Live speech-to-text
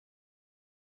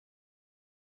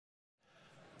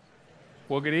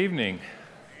Well, good evening.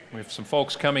 We have some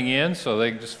folks coming in, so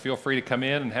they just feel free to come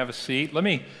in and have a seat. Let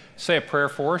me say a prayer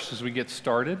for us as we get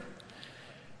started.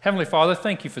 Heavenly Father,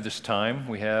 thank you for this time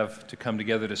we have to come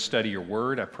together to study your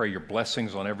word. I pray your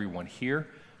blessings on everyone here.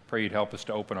 Pray you'd help us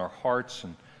to open our hearts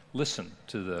and listen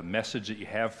to the message that you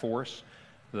have for us,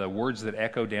 the words that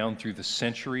echo down through the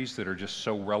centuries that are just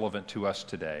so relevant to us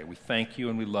today. We thank you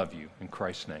and we love you. In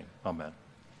Christ's name, amen.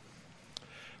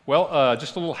 Well,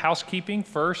 just a little housekeeping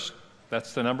first.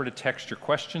 That's the number to text your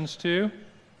questions to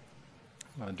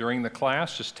during the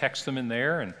class. Just text them in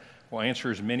there, and we'll answer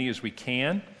as many as we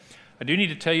can. I do need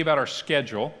to tell you about our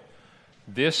schedule.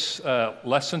 This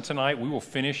lesson tonight, we will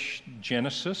finish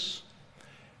Genesis,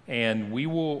 and we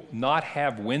will not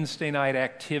have Wednesday night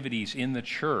activities in the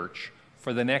church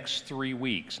for the next 3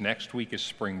 weeks. Next week is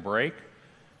spring break,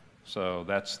 so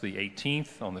that's the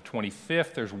 18th. On the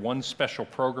 25th, there's one special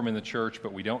program in the church,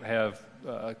 but we don't have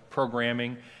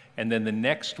programming. And then the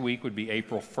next week would be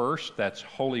April 1st. That's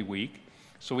Holy Week.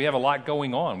 So we have a lot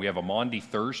going on. We have a Maundy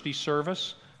Thursday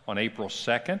service on April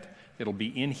 2nd. It'll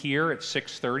be in here at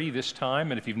 6:30 this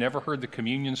time. And if you've never heard the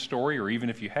communion story, or even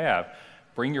if you have,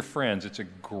 bring your friends. It's a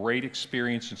great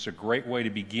experience. It's a great way to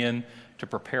begin to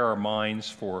prepare our minds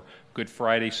for Good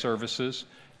Friday services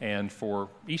and for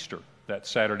Easter, that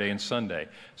Saturday and Sunday.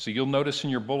 So you'll notice in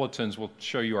your bulletins, we'll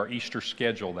show you our Easter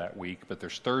schedule that week, but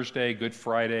there's Thursday, Good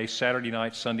Friday, Saturday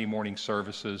night, Sunday morning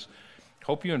services.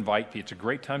 Hope you invite people. It's a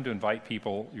great time to invite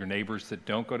people, your neighbors that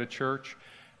don't go to church.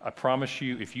 I promise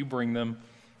you, if you bring them,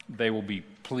 they will be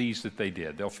pleased that they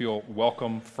did. They'll feel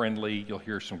welcome, friendly. You'll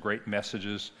hear some great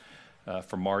messages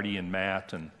from Marty and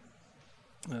Matt. And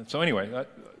so anyway,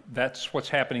 that's what's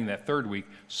happening that third week.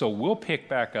 So we'll pick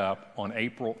back up on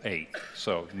April 8th.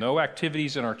 So no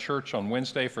activities in our church on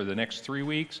Wednesday for the next 3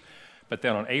 weeks, but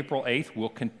then on April 8th, we'll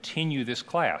continue this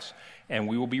class, and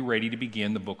we will be ready to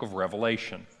begin the book of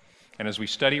Revelation. And as we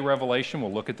study Revelation,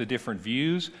 we'll look at the different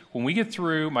views. When we get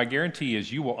through, my guarantee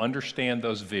is you will understand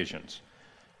those visions.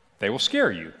 They will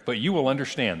scare you, but you will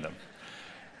understand them.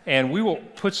 And we will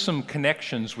put some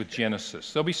connections with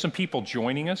Genesis. There'll be some people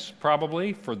joining us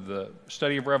probably for the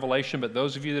study of Revelation, but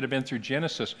those of you that have been through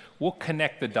Genesis, we'll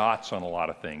connect the dots on a lot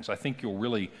of things. I think you'll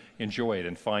really enjoy it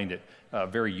and find it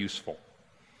very useful.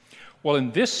 Well,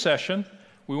 in this session,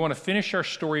 we want to finish our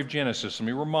story of Genesis. Let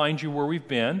me remind you where we've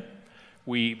been.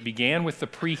 We began with the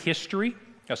prehistory.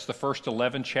 That's the first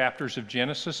 11 chapters of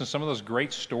Genesis, and some of those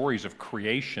great stories of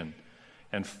creation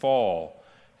and fall,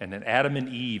 and then Adam and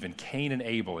Eve, and Cain and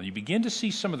Abel. And you begin to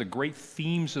see some of the great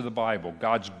themes of the Bible,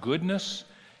 God's goodness,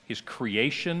 his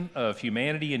creation of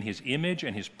humanity in his image,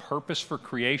 and his purpose for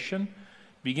creation.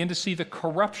 Begin to see the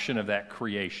corruption of that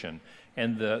creation,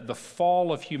 and the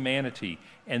fall of humanity.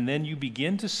 And then you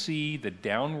begin to see the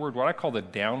downward, what I call the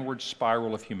downward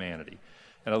spiral of humanity.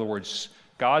 In other words,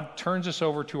 God turns us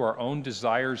over to our own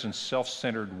desires and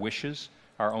self-centered wishes,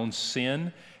 our own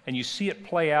sin, and you see it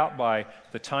play out by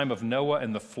the time of Noah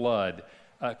and the flood,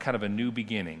 kind of a new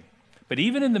beginning. But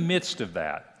even in the midst of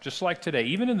that, just like today,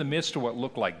 even in the midst of what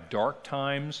look like dark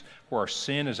times where our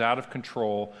sin is out of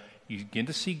control, you begin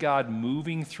to see God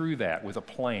moving through that with a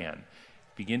plan.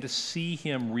 Begin to see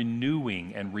him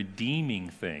renewing and redeeming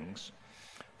things.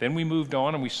 Then we moved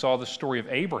on and we saw the story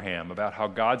of Abraham, about how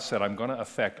God said, I'm going to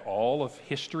affect all of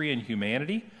history and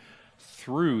humanity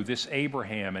through this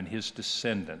Abraham and his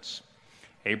descendants.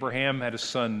 Abraham had a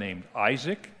son named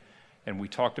Isaac, and we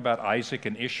talked about Isaac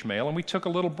and Ishmael, and we took a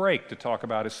little break to talk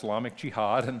about Islamic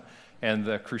jihad and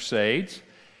the Crusades,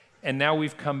 and now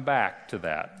we've come back to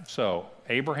that. So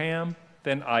Abraham,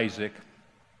 then Isaac,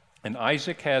 and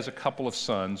Isaac has a couple of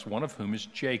sons, one of whom is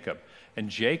Jacob, and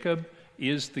Jacob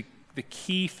is the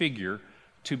key figure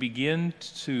to begin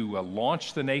to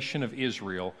launch the nation of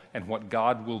Israel and what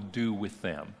God will do with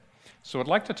them. So I'd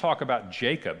like to talk about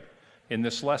Jacob in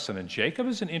this lesson. And Jacob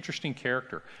is an interesting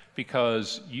character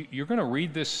because you're going to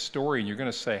read this story and you're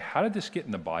going to say, how did this get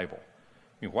in the Bible?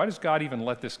 I mean, why does God even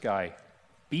let this guy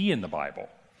be in the Bible?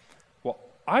 Well,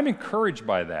 I'm encouraged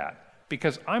by that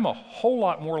because I'm a whole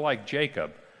lot more like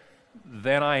Jacob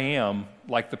than I am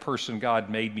like the person God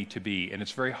made me to be. And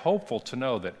it's very hopeful to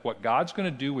know that what God's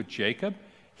going to do with Jacob,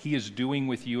 he is doing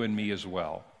with you and me as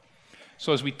well.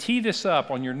 So as we tee this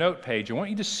up on your note page, I want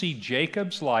you to see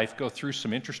Jacob's life go through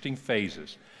some interesting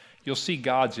phases. You'll see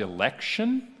God's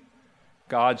election,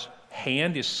 God's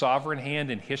hand, his sovereign hand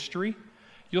in history.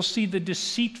 You'll see the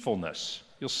deceitfulness.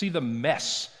 You'll see the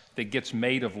mess that gets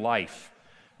made of life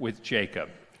with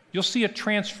Jacob. You'll see a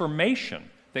transformation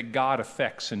that God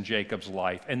affects in Jacob's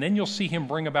life, and then you'll see him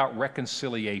bring about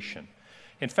reconciliation.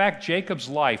 In fact, Jacob's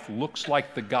life looks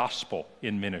like the gospel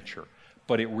in miniature,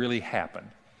 but it really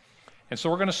happened. And so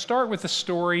we're going to start with the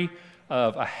story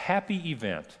of a happy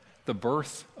event, the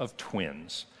birth of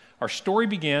twins. Our story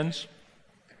begins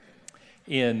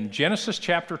in Genesis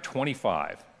chapter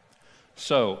 25.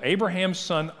 So Abraham's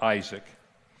son Isaac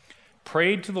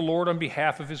prayed to the Lord on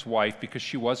behalf of his wife because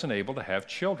she wasn't able to have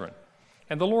children.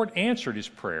 And the Lord answered his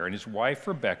prayer, and his wife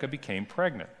Rebekah became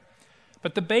pregnant.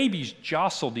 But the babies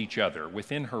jostled each other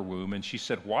within her womb, and she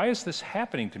said, "Why is this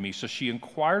happening to me?" So she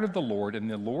inquired of the Lord, and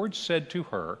the Lord said to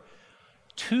her,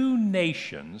 "Two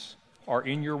nations are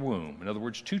in your womb." In other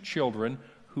words, two children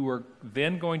who are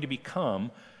then going to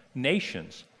become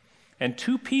nations. "And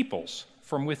two peoples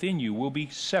from within you will be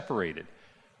separated.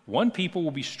 One people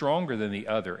will be stronger than the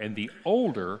other, and the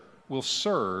older will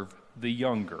serve the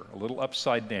younger." A little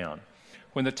upside down.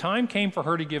 When the time came for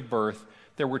her to give birth,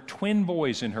 there were twin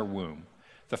boys in her womb.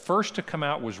 The first to come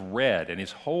out was red, and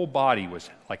his whole body was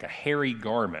like a hairy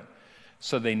garment.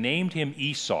 So they named him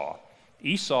Esau.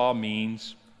 Esau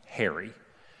means hairy.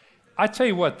 I tell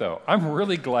you what, though, I'm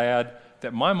really glad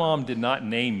that my mom did not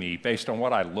name me based on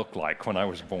what I looked like when I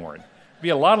was born. There'd be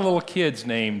a lot of little kids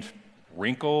named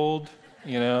Wrinkled,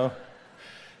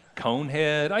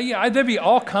 Conehead. There'd be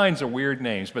all kinds of weird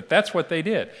names, but that's what they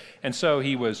did. And so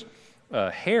he was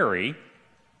hairy,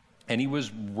 and he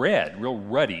was red, real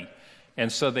ruddy. And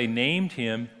so they named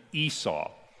him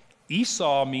Esau.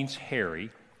 Esau means hairy.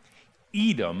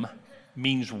 Edom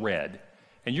means red.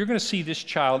 And you're going to see this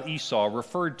child Esau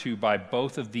referred to by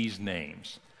both of these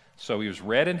names. So he was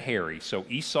red and hairy. So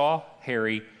Esau,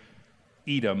 hairy,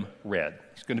 Edom, red.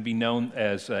 He's going to be known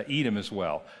as Edom as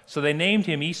well. So they named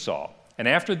him Esau. And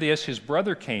after this, his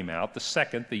brother came out, the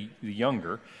second, the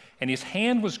younger, and his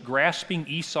hand was grasping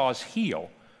Esau's heel.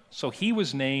 So he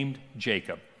was named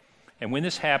Jacob. And when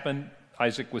this happened,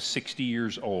 Isaac was 60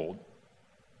 years old.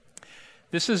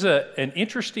 This is an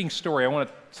interesting story. I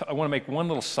want to make one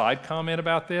little side comment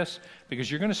about this, because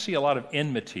you're going to see a lot of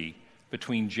enmity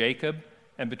between Jacob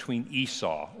and between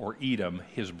Esau, or Edom,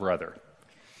 his brother.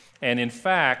 And in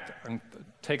fact, I'm going to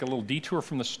take a little detour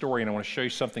from the story, and I want to show you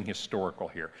something historical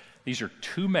here. These are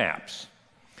two maps.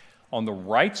 On the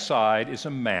right side is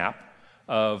a map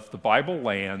of the Bible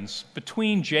lands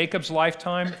between Jacob's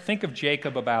lifetime. Think of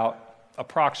Jacob about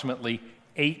approximately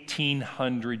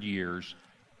 1,800 years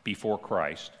before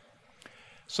Christ.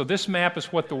 So this map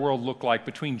is what the world looked like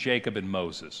between Jacob and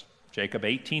Moses. Jacob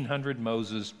 1,800,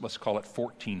 Moses, let's call it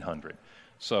 1,400.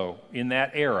 So in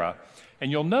that era.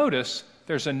 And you'll notice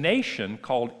there's a nation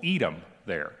called Edom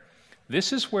there.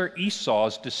 This is where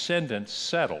Esau's descendants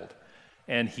settled.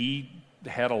 And he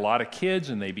had a lot of kids,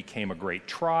 and they became a great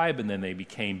tribe, and then they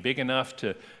became big enough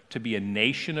to be a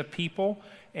nation of people.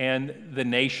 And the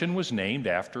nation was named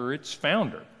after its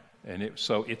founder. And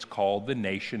so it's called the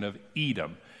nation of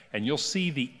Edom. And you'll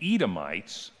see the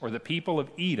Edomites, or the people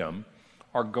of Edom,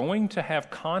 are going to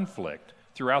have conflict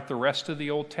throughout the rest of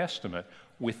the Old Testament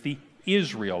with the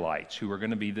Israelites, who are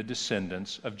going to be the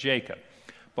descendants of Jacob.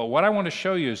 But what I want to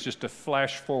show you is just to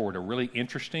flash forward a really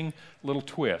interesting little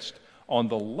twist. On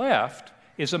the left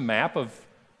is a map of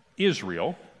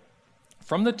Israel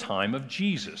from the time of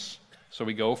Jesus. So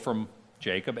we go from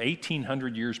Jacob,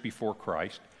 1,800 years before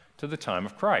Christ, to the time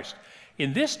of Christ.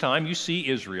 In this time, you see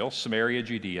Israel, Samaria,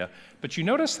 Judea, but you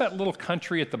notice that little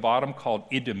country at the bottom called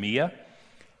Idumea?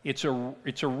 It's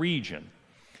a region.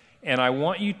 And I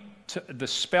want you to, the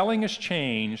spelling has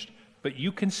changed, but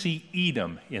you can see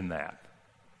Edom in that.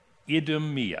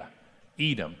 Idumea,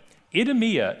 Edom.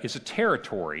 Idumea is a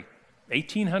territory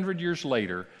 1,800 years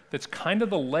later that's kind of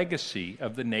the legacy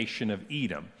of the nation of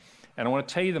Edom. And I want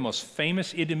to tell you the most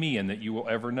famous Idumean that you will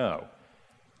ever know,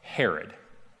 Herod.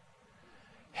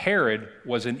 Herod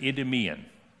was an Idumean.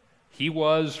 He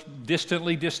was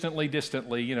distantly,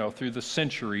 through the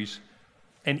centuries,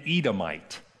 an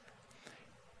Edomite.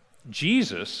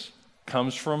 Jesus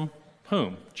comes from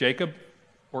whom? Jacob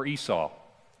or Esau?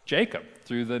 Jacob,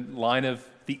 through the line of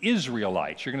the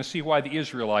Israelites. You're going to see why the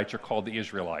Israelites are called the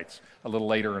Israelites a little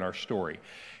later in our story.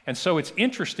 And so it's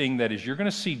interesting that as you're going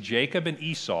to see Jacob and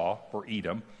Esau, or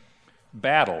Edom,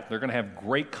 battle, they're going to have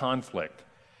great conflict.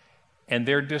 And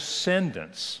their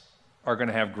descendants are going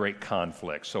to have great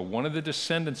conflict. So one of the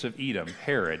descendants of Edom,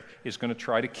 Herod, is going to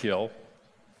try to kill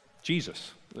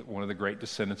Jesus, one of the great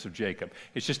descendants of Jacob.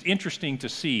 It's just interesting to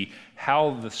see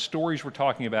how the stories we're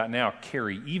talking about now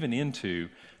carry even into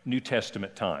New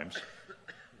Testament times.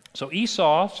 So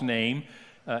Esau's name,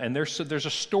 and there's a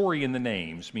story in the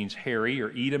names, means hairy,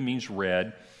 or Edom means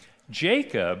red.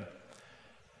 Jacob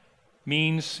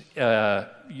means,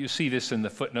 you see this in the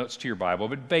footnotes to your Bible,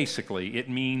 but basically it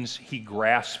means he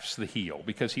grasps the heel,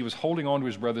 because he was holding on to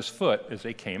his brother's foot as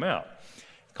they came out.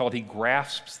 called he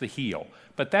grasps the heel.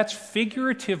 But that's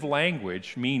figurative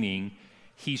language, meaning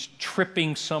he's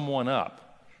tripping someone up.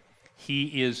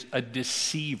 He is a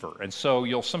deceiver. And so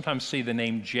you'll sometimes see the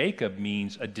name Jacob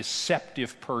means a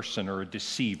deceptive person or a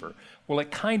deceiver. Well, it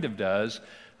kind of does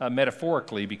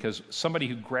metaphorically, because somebody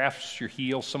who grasps your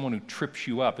heel, someone who trips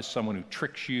you up, is someone who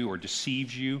tricks you or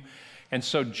deceives you. And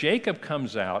so Jacob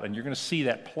comes out, and you're going to see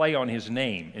that play on his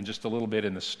name in just a little bit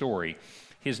in the story.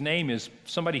 His name is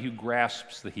somebody who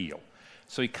grasps the heel.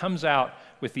 So he comes out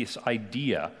with this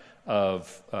idea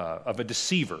of a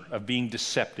deceiver, of being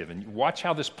deceptive. And watch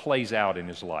how this plays out in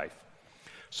his life.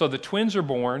 So the twins are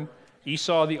born,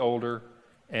 Esau the older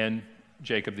and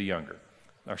Jacob the younger.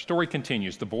 Our story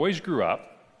continues. The boys grew up,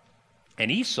 and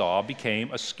Esau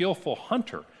became a skillful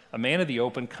hunter, a man of the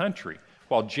open country,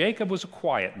 while Jacob was a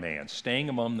quiet man, staying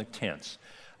among the tents.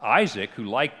 Isaac, who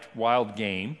liked wild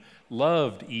game,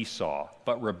 loved Esau,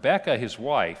 but Rebekah, his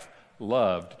wife,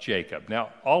 loved Jacob. Now,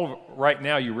 right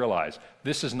now you realize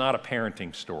this is not a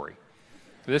parenting story.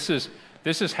 This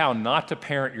is how not to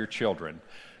parent your children.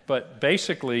 But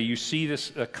basically, you see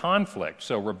this conflict.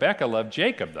 So Rebekah loved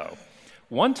Jacob, though.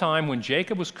 One time when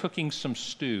Jacob was cooking some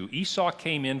stew, Esau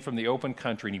came in from the open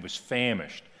country, and he was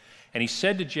famished. And he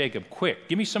said to Jacob, "Quick,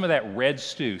 give me some of that red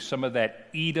stew, some of that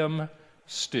Edom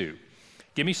stew.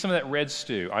 Give me some of that red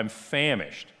stew. I'm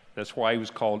famished." That's why he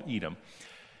was called Edom.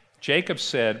 Jacob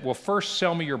said, "Well, first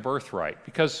sell me your birthright,"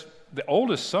 because the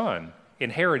oldest son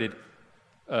inherited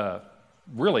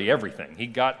really everything. He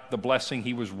got the blessing.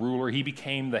 He was ruler. He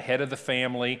became the head of the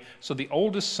family. So the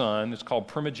oldest son is called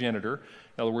primogenitor.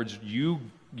 In other words,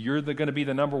 you're going to be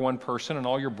the number one person, and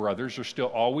all your brothers are still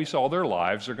always, all their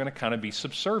lives, are going to kind of be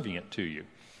subservient to you.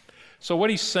 So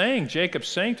what he's saying, Jacob's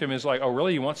saying to him is like, "Oh,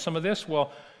 really? You want some of this?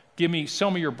 Well,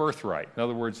 sell me your birthright." In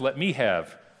other words, let me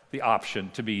have the option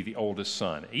to be the oldest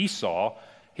son. Esau,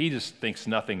 he just thinks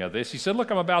nothing of this. He said, "Look,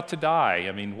 I'm about to die.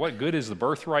 I mean, what good is the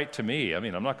birthright to me? I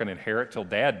mean, I'm not going to inherit till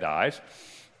Dad dies."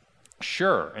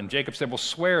 "Sure." And Jacob said, "Well,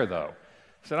 swear, though."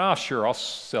 He said, "Oh, sure, I'll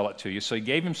sell it to you." So he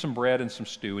gave him some bread and some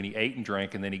stew, and he ate and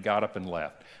drank, and then he got up and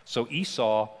left. So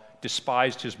Esau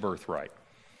despised his birthright.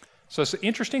 So it's an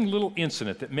interesting little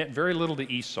incident that meant very little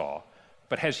to Esau,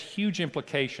 but has huge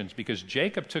implications, because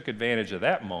Jacob took advantage of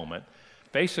that moment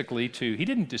basically he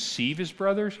didn't deceive his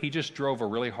brothers, he just drove a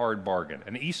really hard bargain.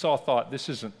 And Esau thought, this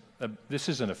isn't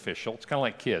official. It's kind of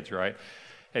like kids, right?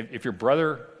 If your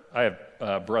brother, I have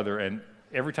a brother, and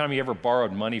every time he ever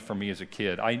borrowed money from me as a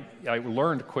kid, I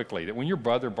learned quickly that when your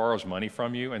brother borrows money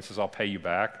from you and says, "I'll pay you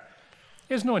back,"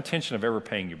 he has no intention of ever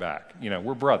paying you back.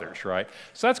 We're brothers, right?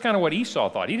 So that's kind of what Esau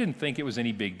thought. He didn't think it was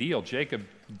any big deal. Jacob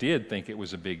did think it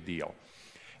was a big deal.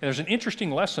 And there's an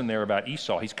interesting lesson there about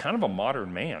Esau. He's kind of a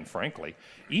modern man, frankly.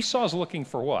 Esau's looking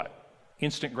for what?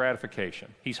 Instant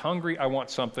gratification. He's hungry. I want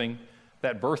something.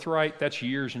 That birthright, that's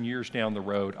years and years down the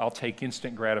road. I'll take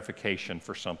instant gratification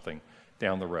for something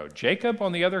down the road. Jacob,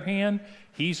 on the other hand,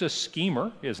 he's a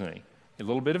schemer, isn't he? A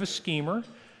little bit of a schemer.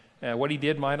 What he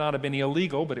did might not have been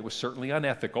illegal, but it was certainly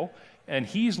unethical. And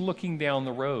he's looking down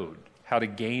the road, how to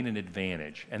gain an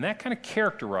advantage. And that kind of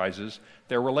characterizes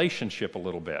their relationship a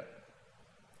little bit.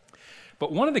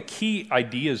 But one of the key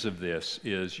ideas of this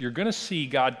is you're going to see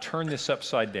God turn this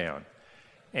upside down.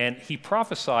 And he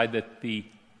prophesied that the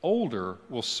older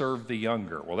will serve the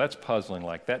younger. Well, that's puzzling,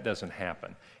 like that doesn't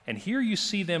happen. And here you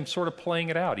see them sort of playing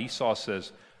it out. Esau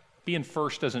says, "Being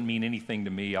first doesn't mean anything to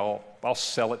me. I'll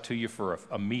sell it to you for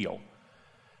a meal."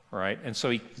 Right? And so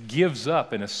he gives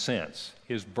up, in a sense,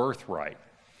 his birthright.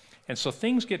 And so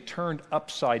things get turned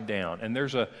upside down. And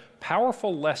there's a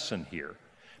powerful lesson here,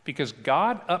 because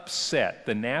God upset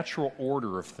the natural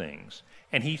order of things,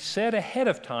 and he said ahead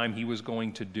of time he was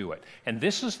going to do it. And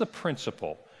this is the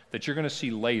principle that you're going to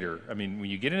see later. I mean, when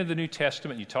you get into the New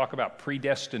Testament, you talk about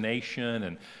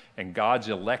predestination and God's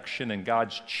election and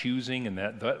God's choosing, and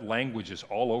that language is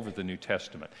all over the New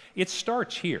Testament. It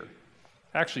starts here.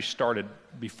 Actually started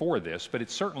before this, but it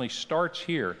certainly starts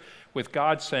here with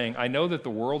God saying, "I know that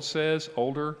the world says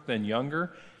older than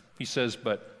younger." He says,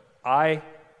 "But I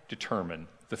determine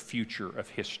the future of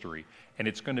history, and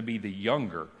it's going to be the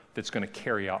younger that's going to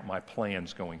carry out my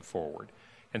plans going forward."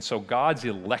 And so God's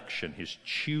election, his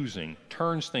choosing,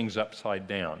 turns things upside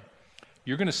down.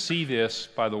 You're going to see this,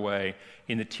 by the way,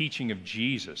 in the teaching of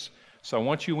Jesus. So I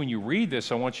want you, when you read this,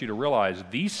 I want you to realize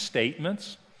these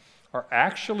statements are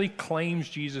actually claims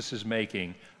Jesus is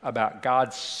making about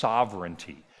God's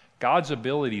sovereignty, God's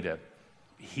ability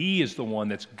he is the one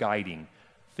that's guiding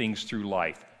things through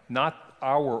life, not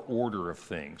our order of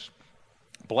things.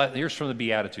 Here's from the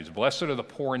Beatitudes. "Blessed are the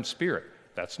poor in spirit."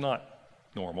 That's not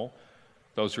normal.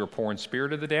 "Those who are poor in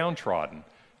spirit are the downtrodden.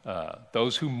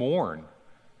 Those who mourn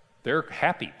They're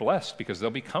happy, blessed, because they'll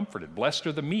be comforted. Blessed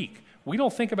are the meek. We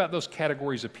don't think about those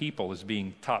categories of people as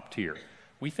being top tier.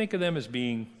 We think of them as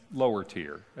being lower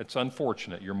tier. It's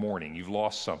unfortunate you're mourning, you've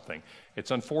lost something.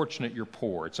 It's unfortunate you're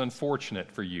poor. It's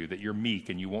unfortunate for you that you're meek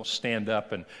and you won't stand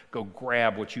up and go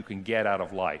grab what you can get out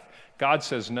of life. God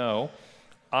says, no,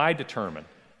 I determine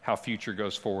how future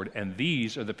goes forward, and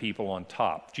these are the people on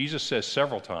top. Jesus says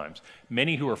several times,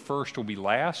 many who are first will be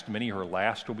last, many who are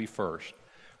last will be first.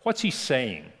 What's he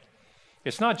saying?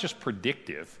 It's not just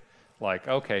predictive, like,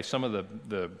 okay, some of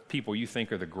the people you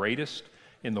think are the greatest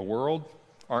in the world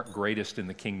aren't greatest in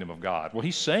the kingdom of God. Well,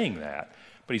 he's saying that,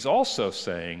 but he's also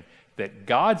saying that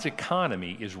God's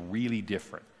economy is really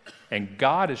different, and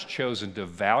God has chosen to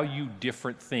value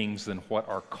different things than what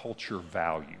our culture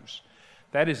values.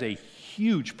 That is a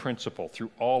huge principle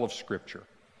through all of Scripture.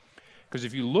 Because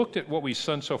if you looked at what we've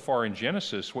done so far in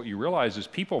Genesis, what you realize is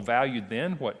people valued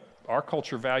then what our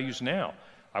culture values now.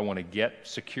 I want to get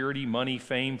security, money,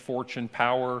 fame, fortune,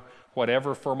 power,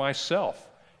 whatever for myself.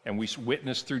 And we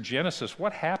witness through Genesis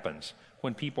what happens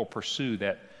when people pursue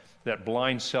that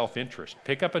blind self-interest.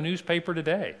 Pick up a newspaper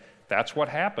today. That's what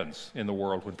happens in the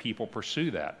world when people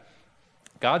pursue that.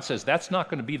 God says that's not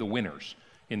going to be the winners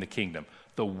in the kingdom.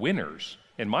 The winners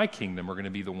in my kingdom are going to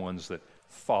be the ones that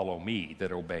follow me,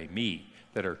 that obey me,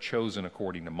 that are chosen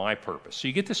according to my purpose. So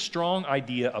you get this strong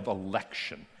idea of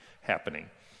election happening.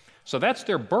 So that's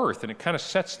their birth, and it kind of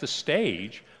sets the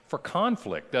stage for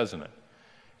conflict, doesn't it?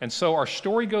 And so our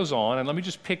story goes on, and let me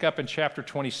just pick up in chapter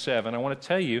 27. I want to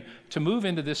tell you to move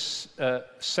into this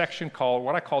section called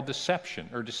what I call deception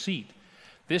or deceit.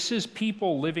 This is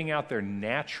people living out their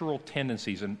natural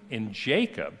tendencies. And in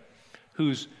Jacob,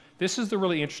 this is the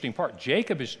really interesting part.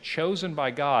 Jacob is chosen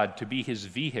by God to be his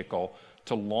vehicle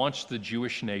to launch the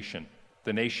Jewish nation,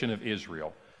 the nation of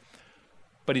Israel.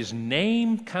 But his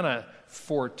name kind of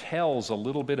foretells a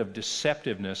little bit of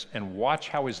deceptiveness, and watch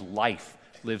how his life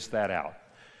lives that out.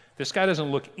 This guy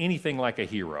doesn't look anything like a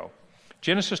hero.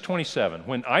 Genesis 27,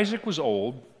 when Isaac was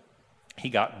old, he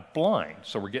got blind.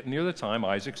 So we're getting near the time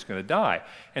Isaac's going to die.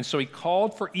 And so he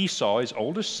called for Esau, his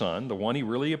oldest son, the one he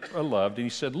really loved, and he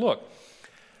said, look,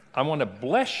 I want to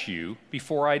bless you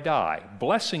before I die.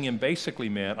 Blessing him basically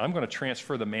meant I'm going to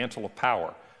transfer the mantle of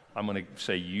power. I'm going to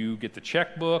say you get the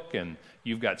checkbook, and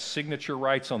you've got signature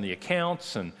rights on the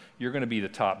accounts, and you're going to be the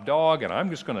top dog, and I'm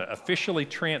just going to officially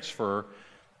transfer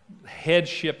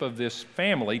headship of this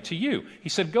family to you. He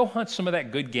said, go hunt some of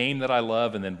that good game that I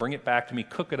love, and then bring it back to me,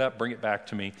 cook it up, bring it back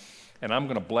to me, and I'm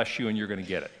going to bless you, and you're going to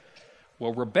get it.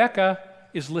 Well, Rebekah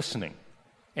is listening,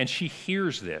 and she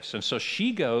hears this, and so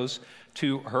she goes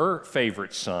to her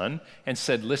favorite son and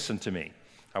said, listen to me.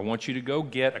 I want you to go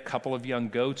get a couple of young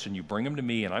goats and you bring them to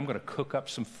me, and I'm going to cook up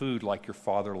some food like your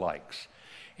father likes.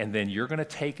 And then you're going to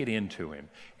take it into him,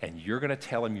 and you're going to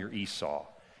tell him you're Esau,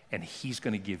 and he's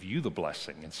going to give you the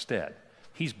blessing instead.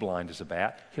 He's blind as a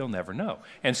bat. He'll never know.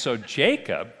 And so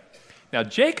Jacob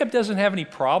doesn't have any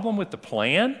problem with the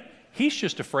plan. He's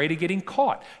just afraid of getting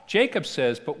caught. Jacob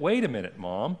says, but wait a minute,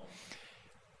 Mom.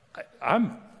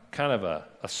 I'm kind of a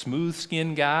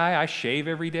smooth-skinned guy. I shave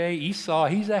every day. Esau,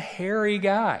 he's a hairy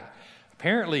guy.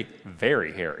 Apparently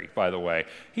very hairy, by the way.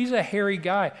 He's a hairy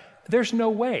guy. There's no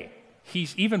way,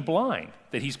 he's even blind,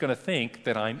 that he's going to think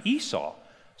that I'm Esau.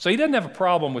 So he doesn't have a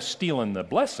problem with stealing the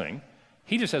blessing.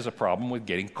 He just has a problem with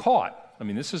getting caught. I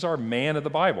mean, this is our man of the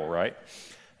Bible, right?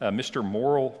 Mr.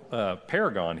 Moral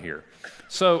Paragon here.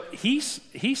 So he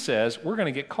says, we're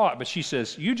going to get caught. But she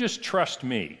says, you just trust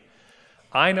me.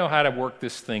 I know how to work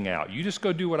this thing out. You just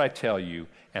go do what I tell you,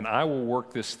 and I will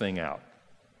work this thing out.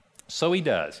 So he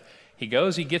does. He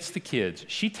goes, he gets the kids.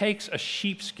 She takes a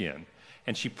sheepskin,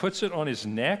 and she puts it on his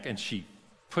neck, and she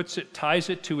ties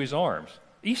it to his arms.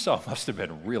 Esau must have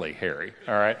been really hairy,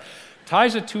 all right?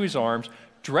 Ties it to his arms,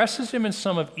 dresses him in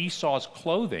some of Esau's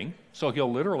clothing, so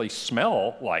he'll literally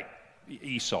smell like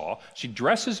Esau. She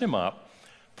dresses him up,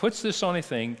 puts this on a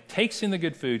thing, takes in the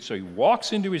good food, so he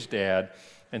walks into his dad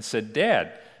and said,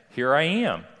 Dad, here I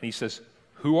am. And he says,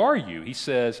 who are you? He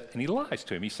says, and he lies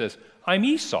to him. He says, I'm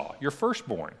Esau, your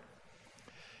firstborn.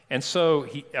 And so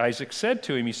Isaac said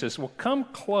to him, he says, well, come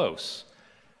close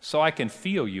so I can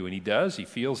feel you. And he does. He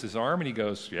feels his arm, and he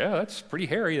goes, yeah, that's pretty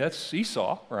hairy. That's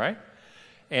Esau, right?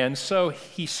 And so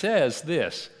he says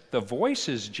this, the voice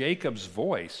is Jacob's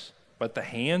voice, but the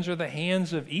hands are the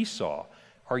hands of Esau.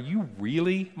 Are you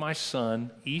really my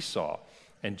son Esau?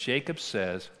 And Jacob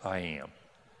says, I am.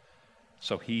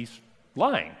 So he's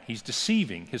lying. He's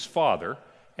deceiving his father,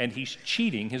 and he's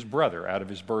cheating his brother out of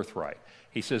his birthright.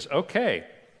 He says, okay,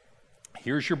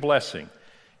 here's your blessing.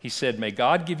 He said, may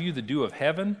God give you the dew of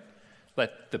heaven.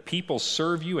 Let the people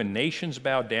serve you and nations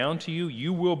bow down to you.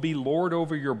 You will be Lord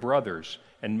over your brothers,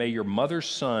 and may your mother's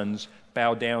sons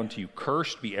bow down to you.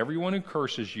 Cursed be everyone who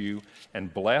curses you,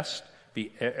 and blessed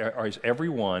is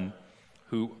everyone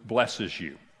who blesses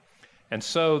you. And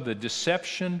so the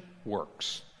deception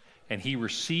works, and he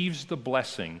receives the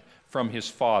blessing from his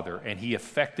father, and he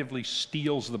effectively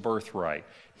steals the birthright.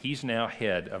 He's now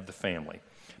head of the family.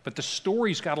 But the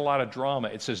story's got a lot of drama.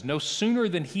 It says, no sooner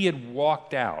than he had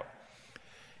walked out,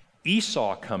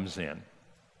 Esau comes in.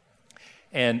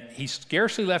 And he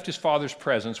scarcely left his father's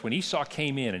presence when Esau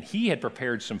came in, and he had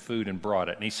prepared some food and brought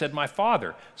it. And he said, my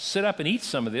father, sit up and eat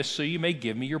some of this so you may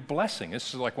give me your blessing.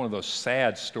 This is like one of those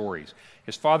sad stories.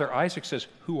 His father Isaac says,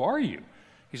 who are you?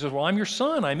 He says, well, I'm your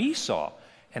son. I'm Esau.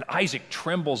 And Isaac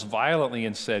trembles violently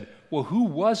and said, well, who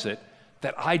was it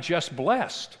that I just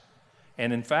blessed?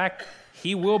 And in fact,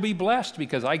 he will be blessed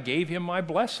because I gave him my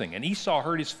blessing. And Esau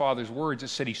heard his father's words. It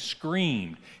said he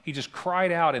screamed. He just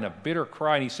cried out in a bitter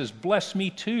cry, and he says, bless me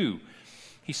too.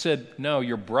 He said, no,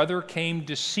 your brother came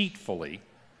deceitfully.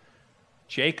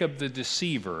 Jacob the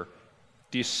deceiver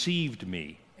deceived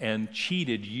me and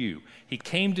cheated you. He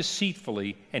came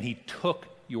deceitfully, and he took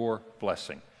your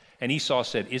blessing. And Esau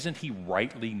said, isn't he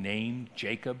rightly named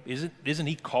Jacob? Isn't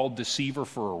he called deceiver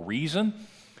for a reason?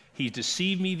 He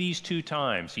deceived me these 2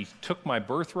 times. He took my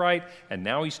birthright, and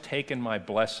now he's taken my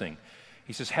blessing.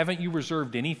 He says, haven't you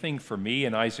reserved anything for me?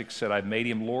 And Isaac said, I've made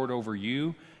him Lord over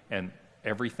you and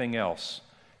everything else.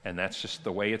 And that's just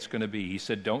the way it's going to be. He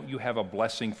said, don't you have a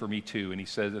blessing for me too? And he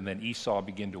said, and then Esau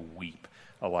began to weep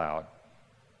aloud.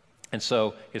 And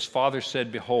so his father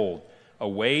said, behold,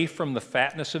 away from the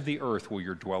fatness of the earth will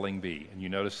your dwelling be. And you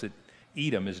notice that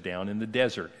Edom is down in the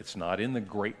desert. It's not in the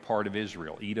great part of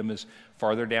Israel. Edom is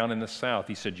farther down in the south.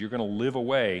 He said, you're going to live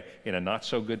away in a not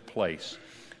so good place.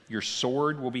 Your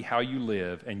sword will be how you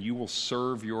live, and you will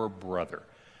serve your brother.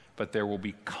 But there will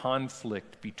be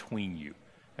conflict between you.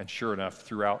 And sure enough,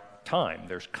 throughout time,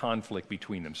 there's conflict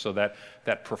between them. So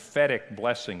that prophetic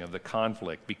blessing of the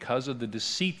conflict, because of the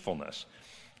deceitfulness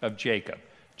of Jacob,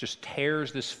 just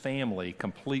tears this family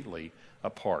completely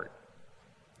apart.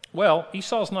 Well,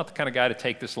 Esau's not the kind of guy to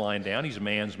take this line down. He's a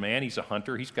man's man. He's a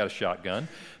hunter. He's got a shotgun.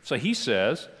 So he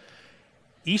says,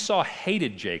 Esau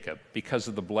hated Jacob because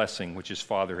of the blessing which his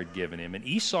father had given him. And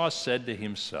Esau said to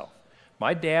himself,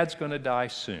 my dad's going to die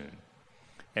soon.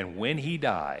 And when he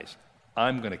dies,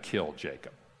 I'm going to kill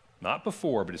Jacob. Not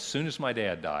before, but as soon as my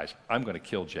dad dies, I'm going to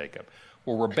kill Jacob.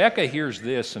 Well, Rebekah hears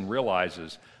this and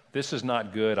realizes, this is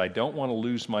not good. I don't want to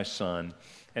lose my son.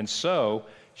 And so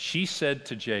she said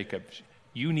to Jacob,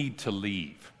 you need to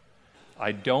leave.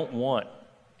 I don't want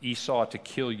Esau to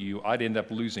kill you. I'd end up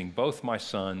losing both my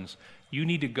sons. You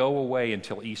need to go away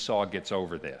until Esau gets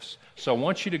over this. So I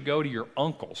want you to go to your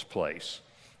uncle's place.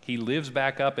 He lives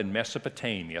back up in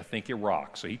Mesopotamia, I think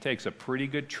Iraq. So he takes a pretty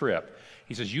good trip.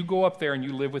 He says, you go up there and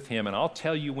you live with him, and I'll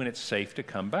tell you when it's safe to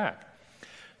come back.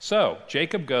 So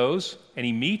Jacob goes, and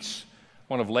he meets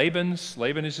one of Laban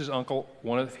is his uncle,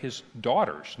 one of his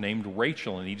daughters named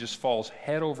Rachel, and he just falls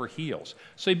head over heels.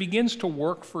 So he begins to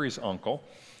work for his uncle,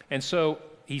 and so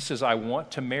he says, I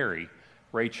want to marry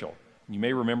Rachel. You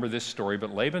may remember this story,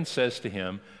 but Laban says to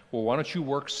him, well, why don't you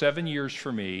work 7 years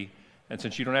for me, and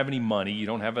since you don't have any money, you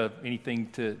don't have anything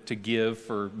to give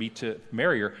for me to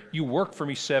marry her, you work for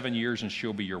me 7 years and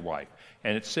she'll be your wife.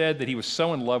 And it said that he was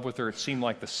so in love with her, it seemed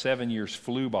like the 7 years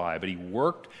flew by. But he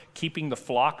worked, keeping the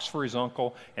flocks for his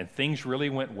uncle, and things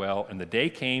really went well. And the day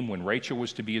came when Rachel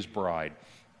was to be his bride.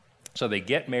 So they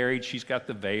get married. She's got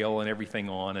the veil and everything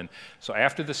on. And so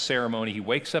after the ceremony, he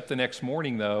wakes up the next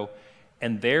morning, though,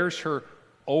 and there's her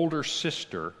older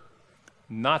sister,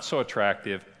 not so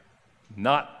attractive,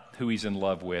 not who he's in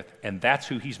love with, and that's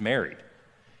who he's married.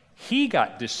 He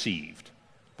got deceived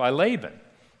by Laban,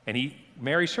 and he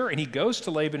marries her, and he goes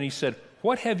to Laban and he said,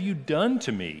 what have you done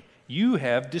to me? You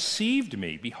have deceived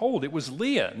me. Behold, it was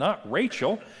Leah, not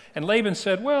Rachel. And Laban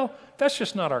said, well, that's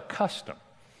just not our custom.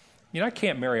 I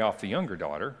can't marry off the younger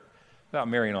daughter without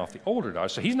marrying off the older daughter.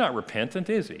 So he's not repentant,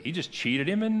 is he? He just cheated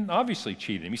him and obviously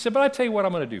cheated him. He said, but I tell you what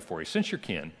I'm going to do for you. Since you're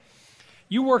kin,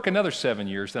 you work another 7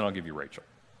 years, then I'll give you Rachel.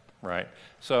 Right?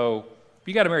 So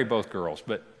you got to marry both girls,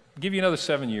 but give you another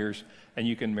 7 years and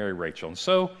you can marry Rachel. And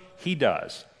so he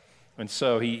does. And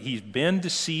so he's been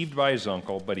deceived by his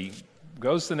uncle, but he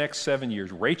goes the next 7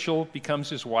 years. Rachel becomes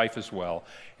his wife as well.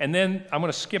 And then I'm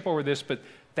going to skip over this, but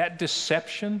that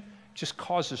deception just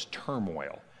causes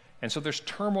turmoil. And so there's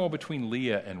turmoil between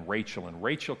Leah and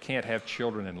Rachel can't have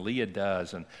children, and Leah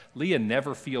does. And Leah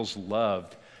never feels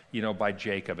loved, by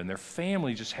Jacob, and their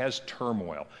family just has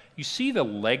turmoil. You see the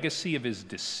legacy of his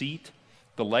deceit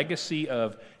The legacy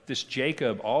of this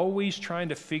Jacob always trying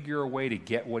to figure a way to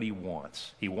get what he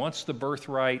wants. He wants the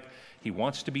birthright. He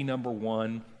wants to be number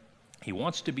one. He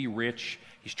wants to be rich.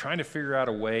 He's trying to figure out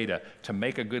a way to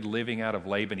make a good living out of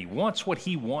Laban. He wants what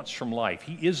he wants from life.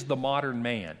 He is the modern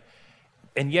man.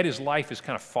 And yet his life is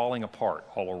kind of falling apart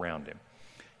all around him.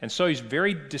 And so he's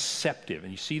very deceptive,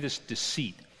 and you see this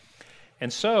deceit.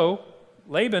 And so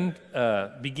Laban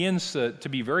begins to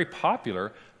be very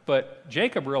popular, but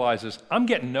Jacob realizes, I'm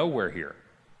getting nowhere here.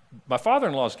 My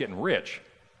father-in-law is getting rich,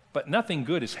 but nothing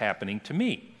good is happening to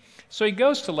me. So he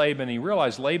goes to Laban, and he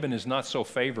realizes Laban is not so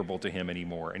favorable to him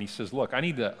anymore. And he says, look,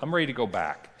 I'm ready to go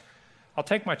back. I'll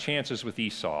take my chances with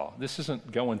Esau. This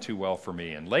isn't going too well for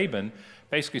me. And Laban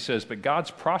basically says, but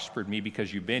God's prospered me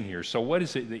because you've been here. So what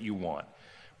is it that you want?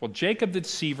 Well, Jacob the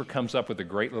deceiver comes up with a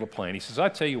great little plan. He says, I'll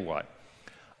tell you what.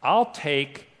 I'll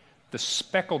take the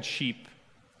speckled sheep,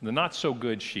 the not so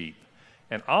good sheep,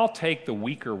 and I'll take the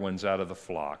weaker ones out of the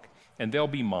flock, and they'll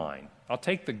be mine. I'll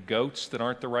take the goats that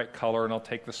aren't the right color, and I'll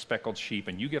take the speckled sheep,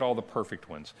 and you get all the perfect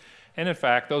ones. And in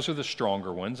fact, those are the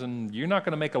stronger ones, and you're not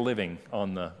going to make a living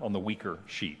on the weaker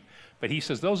sheep. But he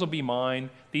says, those will be mine,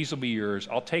 these will be yours.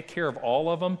 I'll take care of all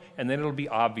of them, and then it'll be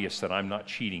obvious that I'm not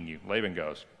cheating you. Laban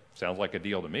goes, sounds like a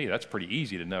deal to me. That's pretty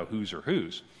easy to know whose are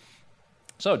whose.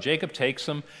 So Jacob takes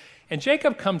them, and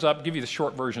Jacob comes up, give you the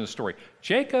short version of the story.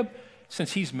 Jacob,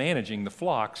 since he's managing the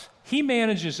flocks, he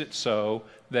manages it so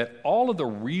that all of the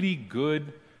really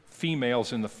good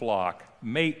females in the flock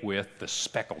mate with the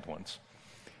speckled ones.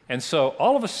 And so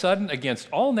all of a sudden, against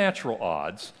all natural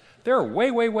odds, there are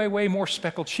way, way, way, way more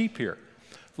speckled sheep here.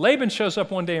 Laban shows up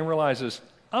one day and realizes,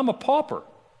 I'm a pauper,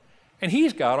 and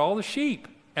he's got all the sheep.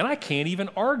 And I can't even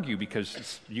argue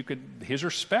because his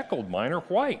are speckled, mine are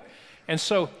white. And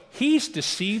so he's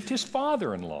deceived his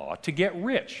father-in-law to get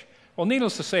rich. Well,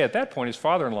 needless to say, at that point, his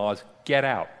father-in-law is, get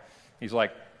out. He's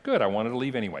like, good, I wanted to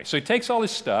leave anyway. So he takes all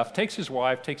his stuff, takes his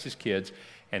wife, takes his kids,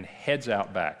 and heads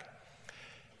out back.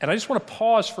 And I just want to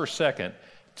pause for a second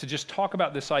to just talk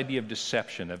about this idea of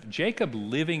deception, of Jacob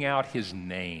living out his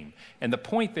name. And the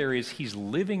point there is he's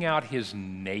living out his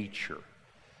nature.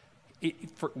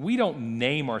 We don't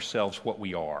name ourselves what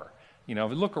we are. You know,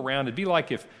 if you look around, it'd be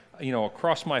like if,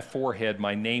 across my forehead,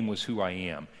 my name was who I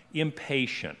am.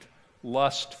 Impatient,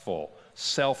 lustful,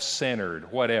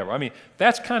 self-centered, whatever. I mean,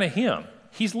 that's kind of him.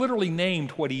 He's literally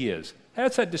named what he is.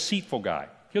 That's that deceitful guy.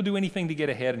 He'll do anything to get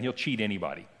ahead, and he'll cheat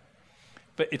anybody.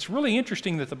 But it's really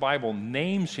interesting that the Bible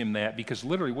names him that, because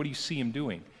literally, what do you see him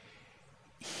doing?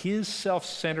 His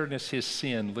self-centeredness, his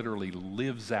sin, literally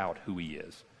lives out who he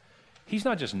is. He's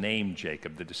not just named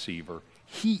Jacob the deceiver.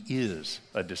 He is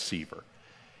a deceiver.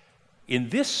 In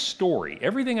this story,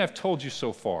 everything I've told you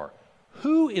so far,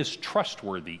 who is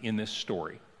trustworthy in this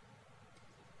story?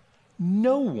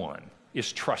 No one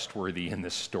is trustworthy in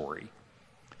this story.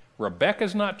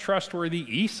 Rebekah's not trustworthy.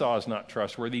 Esau's not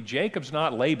trustworthy. Jacob's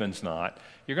not. Laban's not.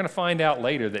 You're going to find out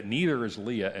later that neither is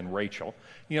Leah and Rachel.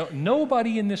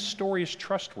 Nobody in this story is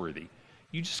trustworthy.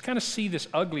 You just kind of see this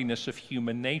ugliness of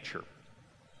human nature.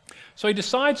 So he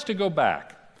decides to go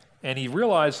back, and he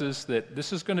realizes that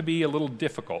this is going to be a little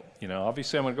difficult.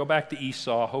 Obviously I'm going to go back to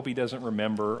Esau, hope he doesn't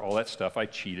remember all that stuff I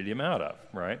cheated him out of,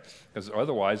 right? Because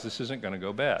otherwise this isn't going to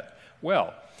go bad.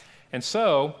 Well, and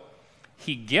so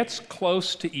he gets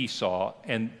close to Esau,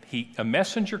 and a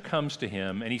messenger comes to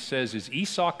him, and he says, is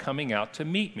Esau coming out to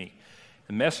meet me?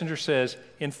 The messenger says,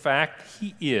 in fact,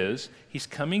 he is. He's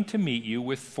coming to meet you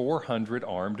with 400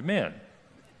 armed men.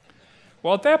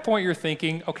 Well, at that point, you're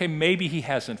thinking, okay, maybe he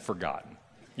hasn't forgotten.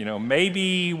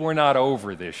 Maybe we're not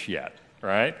over this yet,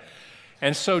 right?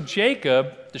 And so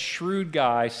Jacob, the shrewd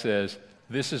guy, says,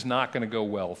 this is not going to go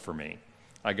well for me.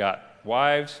 I got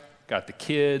wives, got the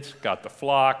kids, got the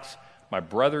flocks. My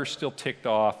brother's still ticked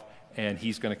off, and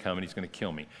he's going to come and he's going to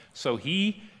kill me. So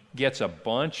he gets a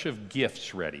bunch of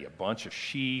gifts ready, a bunch of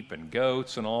sheep and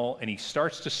goats and all, and he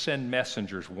starts to send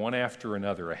messengers one after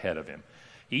another ahead of him.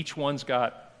 Each one's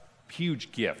got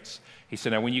huge gifts. He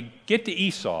said, now when you get to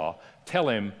Esau, tell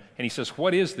him, and he says,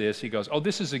 what is this? He goes, oh,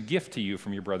 this is a gift to you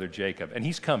from your brother Jacob, and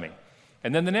he's coming.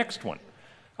 And then the next one,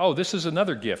 oh, this is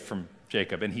another gift from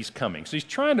Jacob, and he's coming. So he's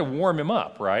trying to warm him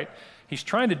up, right? He's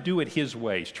trying to do it his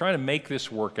way. He's trying to make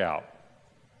this work out.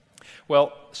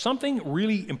 Well, something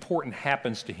really important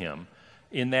happens to him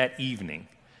in that evening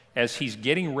as he's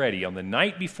getting ready. On the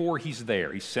night before he's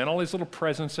there, he sent all his little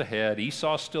presents ahead.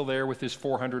 Esau's still there with his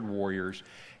 400 warriors.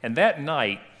 And that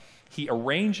night, he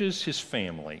arranges his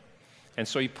family. And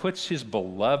so he puts his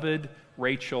beloved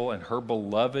Rachel and her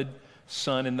beloved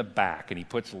son in the back, and he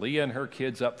puts Leah and her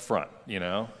kids up front,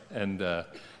 And,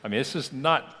 this is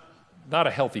not not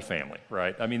a healthy family,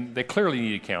 right? I mean, they clearly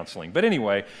needed counseling. But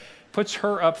anyway, puts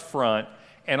her up front,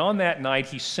 and on that night,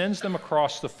 he sends them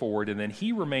across the ford, and then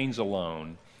he remains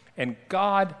alone, and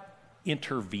God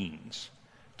intervenes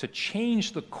to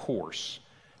change the course,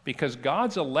 because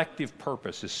God's elective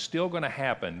purpose is still going to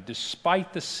happen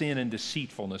despite the sin and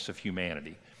deceitfulness of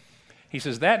humanity. He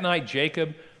says, that night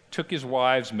Jacob took his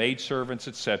wives, maidservants,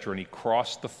 etc., and he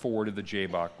crossed the ford of the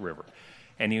Jabbok River.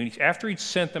 And after he'd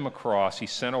sent them across, he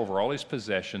sent over all his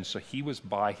possessions, so he was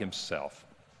by himself.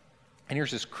 And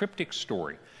here's this cryptic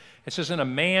story. It says, and a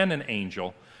man, an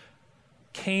angel,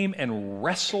 came and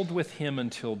wrestled with him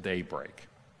until daybreak.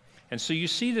 And so you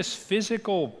see this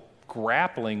physical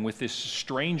grappling with this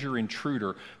stranger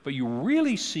intruder, but you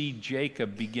really see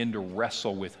Jacob begin to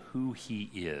wrestle with who he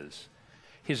is.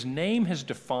 His name has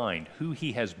defined who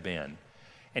he has been,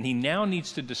 and he now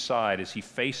needs to decide as he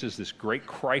faces this great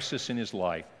crisis in his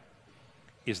life,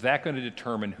 is that going to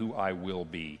determine who I will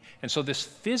be? And so this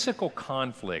physical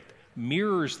conflict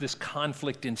mirrors this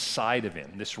conflict inside of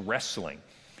him, this wrestling.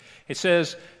 It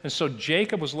says, and so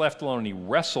Jacob was left alone, and he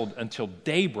wrestled until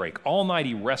daybreak. All night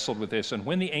he wrestled with this, and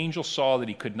when the angel saw that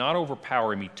he could not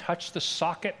overpower him, he touched the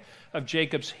socket of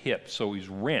Jacob's hip, so he's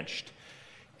wrenched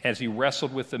as he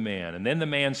wrestled with the man. And then the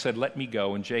man said, let me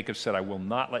go, and Jacob said, I will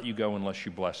not let you go unless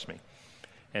you bless me.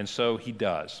 And so he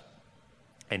does.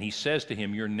 And he says to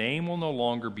him, your name will no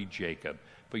longer be Jacob,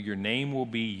 but your name will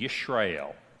be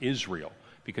Yisrael, Israel,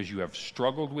 because you have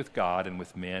struggled with God and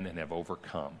with men and have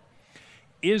overcome.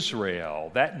 Israel,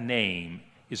 that name,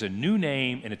 is a new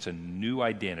name and it's a new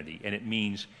identity, and it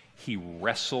means he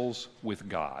wrestles with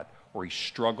God, or he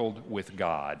struggled with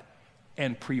God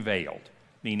and prevailed,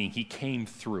 meaning he came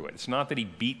through it. It's not that he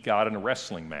beat God in a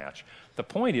wrestling match. The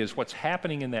point is, what's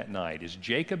happening in that night is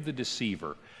Jacob the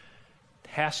deceiver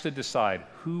has to decide,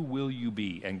 who will you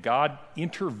be? And God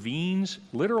intervenes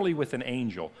literally with an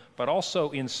angel, but also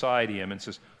inside him and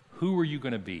says, who are you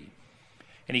going to be?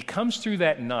 And he comes through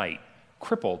that night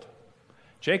crippled.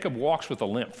 Jacob walks with a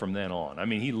limp from then on. I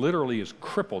mean, he literally is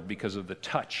crippled because of the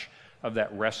touch of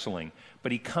that wrestling.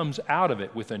 But he comes out of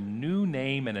it with a new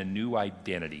name and a new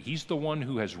identity. He's the one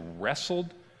who has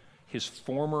wrestled his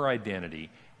former identity,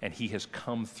 and he has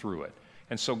come through it.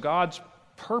 And so God's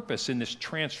purpose in this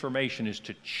transformation is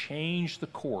to change the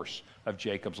course of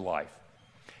Jacob's life.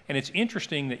 And it's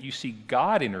interesting that you see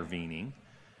God intervening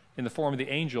in the form of the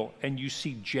angel, and you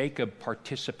see Jacob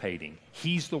participating.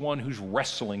 He's the one who's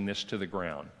wrestling this to the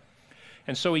ground.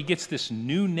 And so he gets this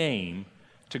new name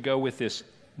to go with this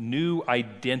new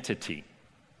identity.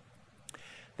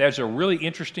 There's a really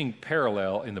interesting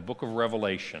parallel in the book of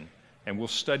Revelation, and we'll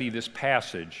study this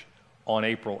passage on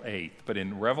April 8th. But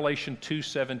in Revelation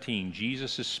 2:17,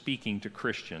 Jesus is speaking to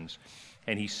Christians,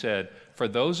 and he said, for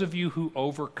those of you who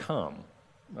overcome,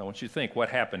 I want you to think what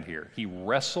happened here. He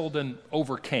wrestled and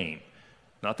overcame.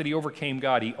 Not that he overcame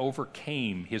God, he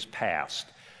overcame his past.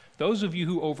 Those of you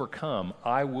who overcome,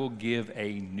 I will give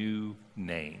a new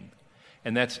name.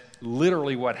 And that's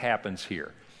literally what happens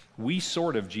here. We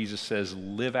sort of, Jesus says,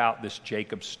 live out this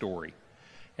Jacob story.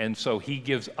 And so he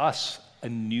gives us a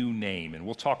new name. And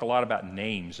we'll talk a lot about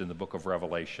names in the book of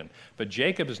Revelation. But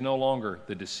Jacob is no longer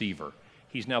the deceiver.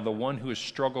 He's now the one who has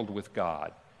struggled with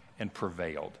God and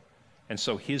prevailed. And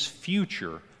so his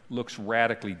future looks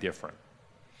radically different.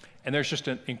 And there's just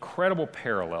an incredible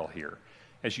parallel here.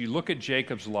 As you look at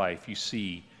Jacob's life, you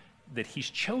see that he's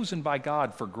chosen by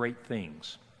God for great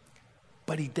things.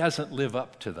 But he doesn't live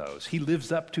up to those. He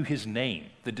lives up to his name,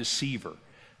 the deceiver,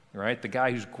 right? The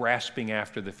guy who's grasping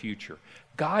after the future.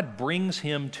 God brings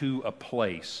him to a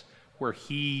place where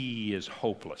he is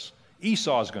hopeless.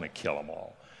 Esau's going to kill them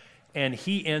all. And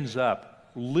he ends up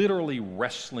literally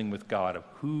wrestling with God of,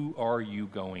 who are you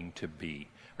going to be?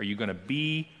 Are you going to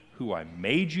be who I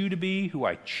made you to be, who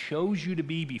I chose you to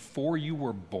be before you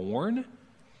were born?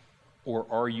 Or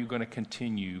are you going to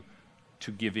continue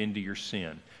to give in to your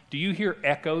sin? Do you hear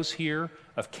echoes here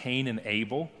of Cain and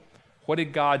Abel? What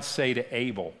did God say to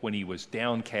Abel when he was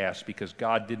downcast because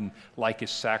God didn't like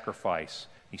his sacrifice?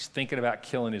 He's thinking about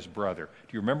killing his brother.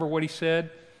 Do you remember what he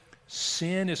said?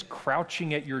 Sin is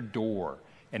crouching at your door,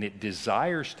 and it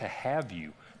desires to have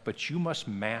you, but you must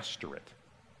master it.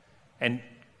 And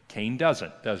Cain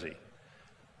doesn't, does he?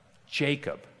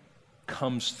 Jacob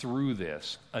comes through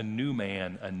this, a new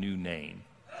man, a new name.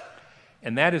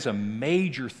 And that is a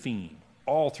major theme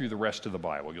all through the rest of the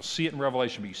Bible. You'll see it in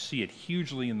Revelation, but you see it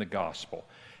hugely in the gospel,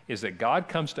 is that God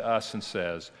comes to us and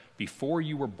says, before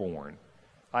you were born,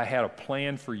 I had a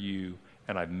plan for you,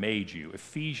 and I've made you.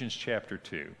 Ephesians chapter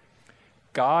 2.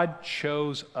 God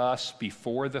chose us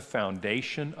before the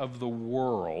foundation of the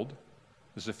world.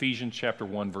 This is Ephesians chapter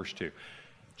 1, verse 2.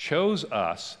 chose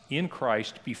us in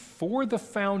Christ before the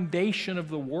foundation of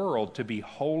the world to be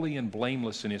holy and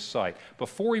blameless in his sight.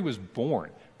 Before he was born,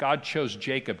 God chose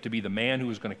Jacob to be the man who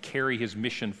was going to carry his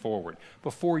mission forward.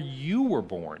 Before you were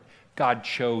born, God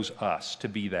chose us to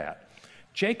be that.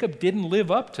 Jacob didn't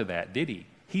live up to that, did he?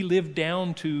 He lived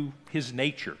down to his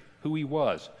nature, who he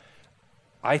was.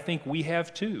 I think we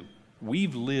have too.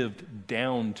 We've lived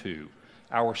down to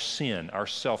our sin, our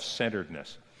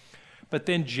self-centeredness. But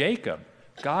then Jacob,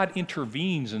 God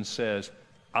intervenes and says,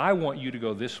 I want you to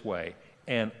go this way,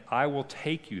 and I will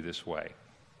take you this way.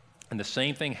 And the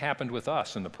same thing happened with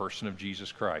us in the person of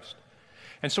Jesus Christ.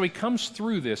 And so he comes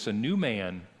through this, a new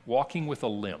man, walking with a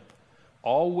limp,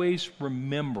 always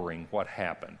remembering what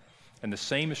happened. And the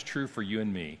same is true for you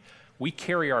and me. We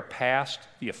carry our past,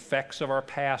 the effects of our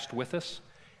past with us.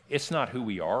 It's not who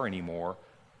we are anymore,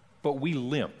 but we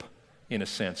limp, in a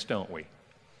sense, don't we?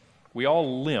 We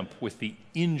all limp with the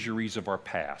injuries of our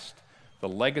past, the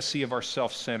legacy of our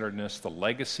self-centeredness, the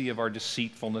legacy of our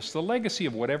deceitfulness, the legacy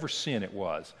of whatever sin it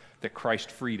was that Christ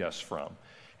freed us from.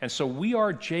 And so we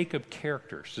are Jacob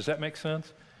characters. Does that make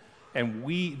sense? And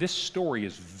this story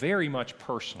is very much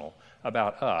personal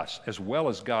about us as well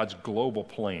as God's global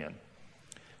plan.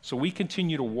 So we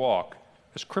continue to walk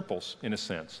as cripples, in a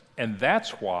sense. And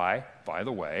that's why, by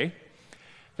the way,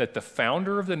 that the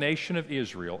founder of the nation of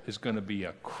Israel is going to be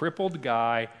a crippled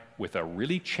guy with a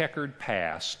really checkered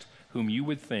past whom you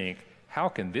would think, how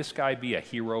can this guy be a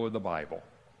hero of the Bible?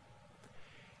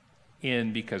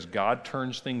 Because God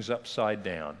turns things upside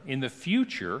down. In the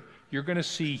future, you're going to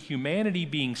see humanity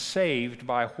being saved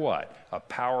by what? A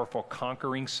powerful,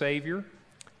 conquering Savior,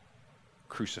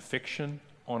 crucifixion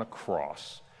on a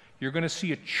cross. You're going to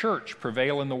see a church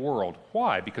prevail in the world.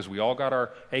 Why? Because we all got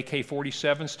our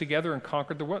AK-47s together and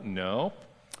conquered the world? No,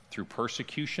 through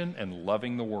persecution and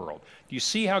loving the world. Do you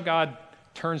see how God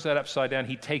turns that upside down?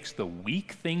 He takes the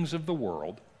weak things of the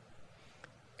world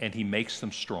and he makes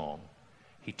them strong.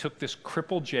 He took this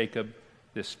crippled Jacob,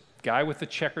 this guy with the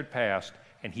checkered past,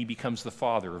 and he becomes the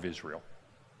father of Israel.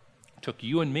 Took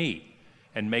you and me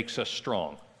and makes us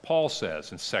strong. Paul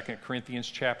says in 2 Corinthians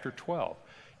chapter 12,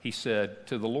 he said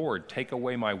to the Lord, take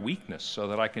away my weakness so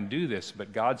that I can do this.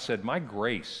 But God said, my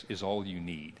grace is all you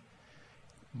need.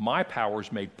 My power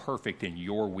is made perfect in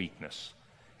your weakness.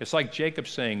 It's like Jacob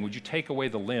saying, would you take away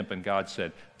the limp? And God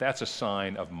said, that's a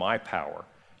sign of my power.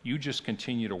 You just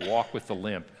continue to walk with the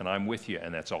limp, and I'm with you,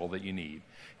 and that's all that you need.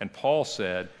 And Paul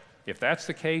said, if that's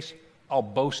the case, I'll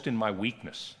boast in my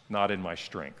weakness, not in my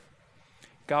strength.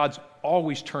 God's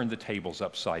always turned the tables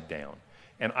upside down.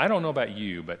 And I don't know about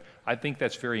you, but I think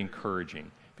that's very encouraging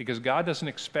because God doesn't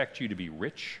expect you to be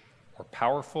rich or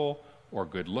powerful or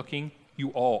good looking. You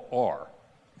all are,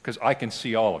 because I can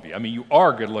see all of you. I mean, you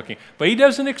are good looking, but he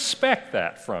doesn't expect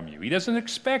that from you. He doesn't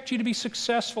expect you to be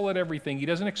successful at everything. He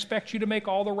doesn't expect you to make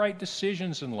all the right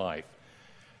decisions in life.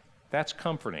 That's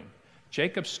comforting.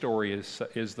 Jacob's story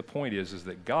is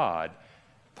that God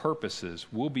purposes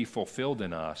will be fulfilled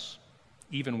in us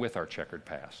even with our checkered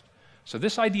past. So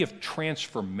this idea of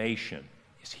transformation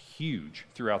is huge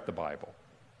throughout the Bible.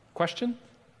 Question?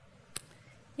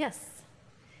 Yes.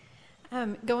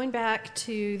 Going back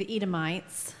to the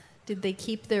Edomites, did they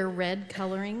keep their red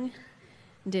coloring?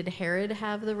 Did Herod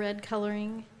have the red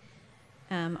coloring?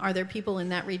 Are there people in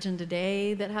that region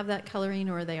today that have that coloring,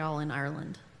 or are they all in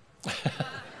Ireland?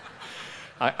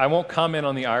 I won't comment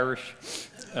on the Irish,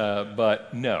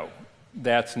 but no,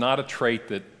 that's not a trait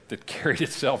that carried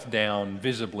itself down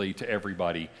visibly to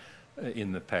everybody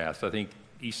in the past. I think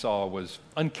Esau was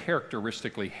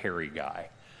uncharacteristically hairy guy.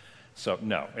 So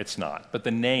no, it's not. But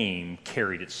the name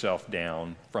carried itself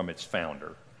down from its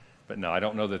founder. But no, I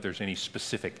don't know that there's any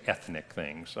specific ethnic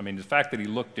things. I mean, the fact that he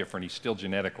looked different, he's still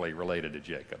genetically related to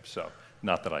Jacob. So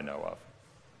not that I know of.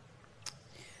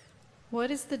 What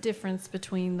is the difference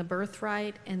between the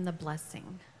birthright and the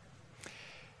blessing?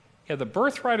 Yeah, the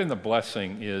birthright and the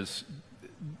blessing is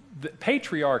the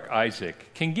patriarch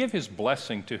Isaac can give his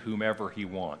blessing to whomever he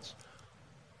wants,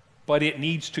 but it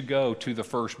needs to go to the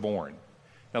firstborn.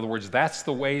 In other words, that's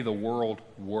the way the world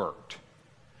worked.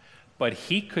 But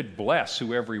he could bless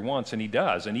whoever he wants, and he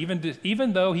does. And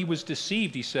even though he was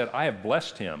deceived, he said, I have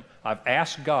blessed him. I've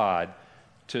asked God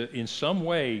to, in some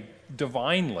way,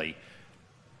 divinely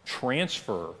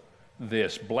transfer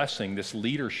this blessing, this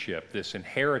leadership, this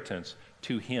inheritance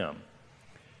to him.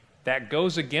 That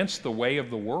goes against the way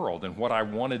of the world and what I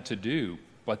wanted to do,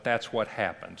 but that's what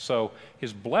happened. So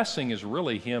his blessing is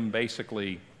really him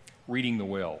basically reading the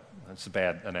will. That's a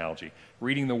bad analogy.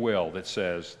 Reading the will that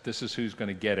says, this is who's going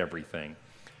to get everything.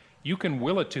 You can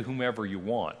will it to whomever you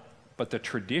want, but the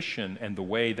tradition and the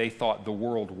way they thought the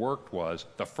world worked was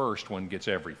the first one gets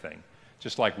everything.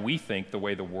 Just like we think the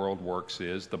way the world works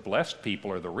is the blessed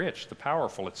people are the rich, the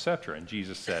powerful, etc. And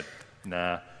Jesus said,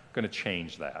 nah, I'm going to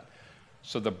change that.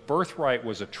 So the birthright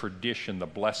was a tradition, the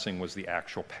blessing was the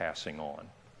actual passing on.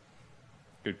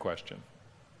 Good question.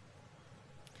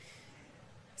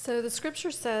 So the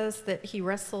scripture says that he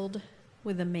wrestled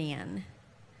with a man.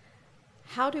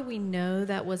 How do we know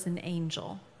that was an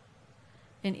angel?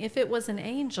 And if it was an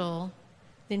angel,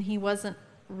 then he wasn't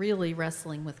really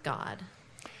wrestling with God.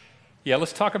 Yeah,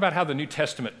 let's talk about how the New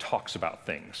Testament talks about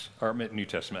things, or New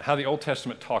Testament, how the Old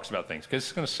Testament talks about things, because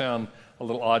it's going to sound a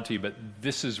little odd to you, but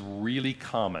this is really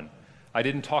common. I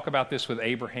didn't talk about this with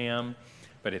Abraham,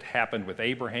 but it happened with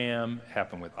Abraham,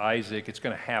 happened with Isaac. It's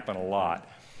going to happen a lot.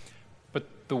 But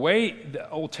the way the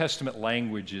Old Testament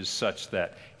language is such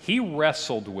that he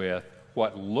wrestled with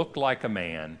what looked like a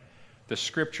man. The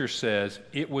scripture says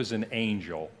it was an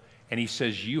angel. And he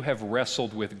says, you have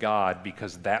wrestled with God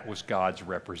because that was God's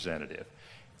representative.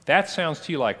 That sounds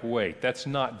to you like, wait, that's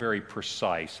not very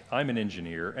precise. I'm an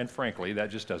engineer, and frankly, that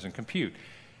just doesn't compute.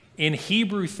 In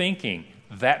Hebrew thinking,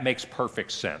 that makes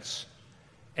perfect sense.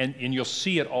 And you'll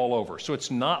see it all over. So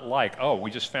it's not like, oh, we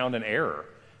just found an error.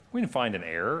 We didn't find an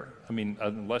error. I mean,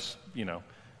 unless,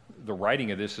 the writing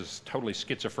of this is totally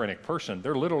schizophrenic person.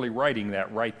 They're literally writing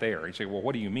that right there. You say, well,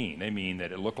 what do you mean? They mean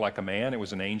that it looked like a man, it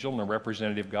was an angel, and a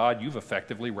representative of God. You've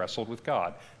effectively wrestled with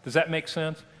God. Does that make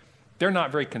sense? They're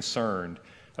not very concerned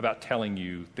about telling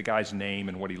you the guy's name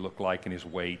and what he looked like and his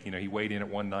weight. He weighed in at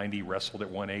 190, wrestled at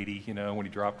 180, when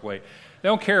he dropped weight. They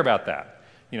don't care about that.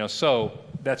 So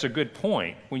that's a good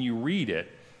point. When you read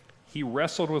it, he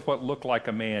wrestled with what looked like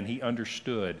a man. He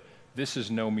understood this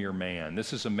is no mere man.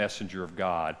 This is a messenger of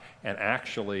God. And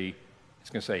actually, it's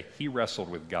going to say he wrestled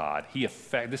with God.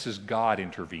 This is God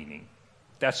intervening.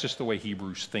 That's just the way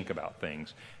Hebrews think about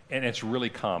things. And it's really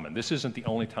common. This isn't the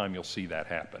only time you'll see that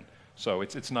happen. So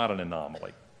it's not an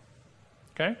anomaly.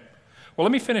 Okay? Well,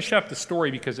 let me finish up the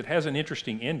story because it has an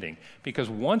interesting ending. Because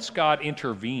once God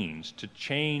intervenes to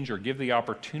change or give the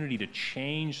opportunity to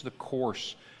change the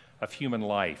course of human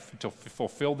life, to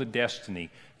fulfill the destiny,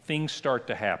 things start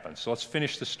to happen. So let's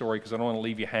finish the story because I don't want to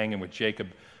leave you hanging with Jacob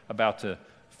about to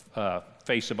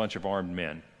face a bunch of armed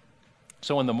men.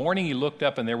 So in the morning he looked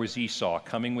up and there was Esau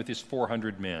coming with his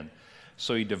 400 men.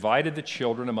 So he divided the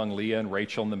children among Leah and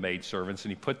Rachel and the maidservants,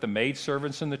 and he put the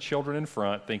maidservants and the children in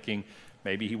front, thinking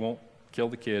maybe he won't kill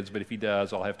the kids, but if he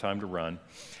does, I'll have time to run.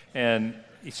 And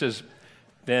he says,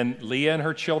 then Leah and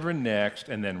her children next,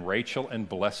 and then Rachel and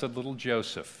blessed little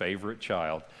Joseph, favorite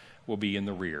child, will be in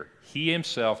the rear. He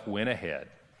himself went ahead,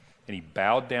 and he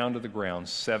bowed down to the ground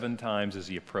 7 times as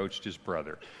he approached his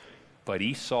brother. But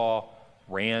Esau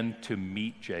ran to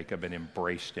meet Jacob and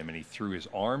embraced him, and he threw his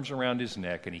arms around his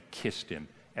neck, and he kissed him,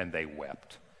 and they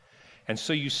wept. And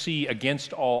so you see,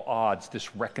 against all odds,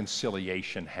 this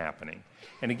reconciliation happening.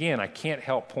 And again, I can't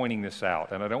help pointing this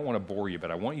out, and I don't want to bore you, but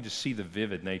I want you to see the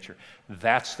vivid nature.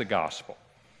 That's the gospel.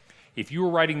 If you were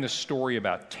writing this story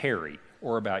about Terry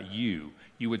or about you,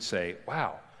 you would say,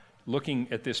 wow, looking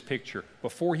at this picture,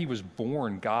 before he was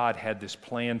born, God had this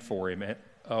plan for him. And,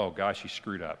 oh, gosh, he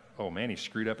screwed up. Oh, man, he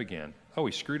screwed up again. Oh,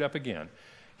 he screwed up again.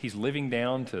 He's living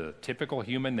down to typical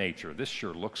human nature. This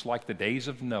sure looks like the days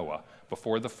of Noah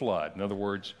before the flood. In other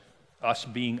words, us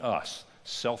being us,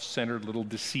 self-centered little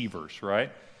deceivers,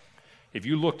 right? If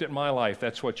you looked at my life,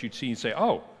 that's what you'd see and say,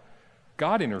 oh,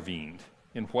 God intervened.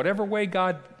 In whatever way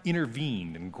God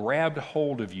intervened and grabbed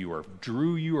hold of you or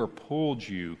drew you or pulled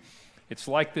you, it's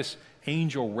like this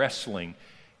angel wrestling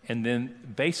and then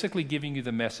basically giving you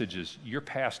the messages, your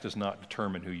past does not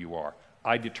determine who you are.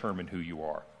 I determine who you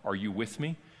are. Are you with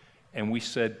me? And we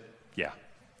said, yeah,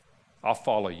 I'll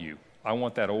follow you. I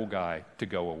want that old guy to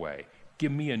go away.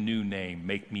 Give me a new name.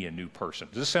 Make me a new person.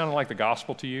 Does this sound like the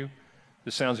gospel to you?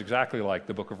 This sounds exactly like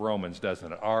the book of Romans,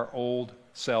 doesn't it? Our old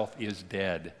self is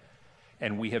dead,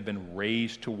 and we have been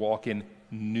raised to walk in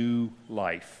new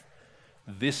life.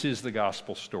 This is the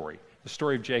gospel story. The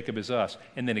story of Jacob is us.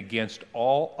 And then against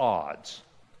all odds,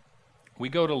 we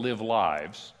go to live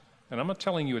lives, and I'm not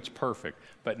telling you it's perfect,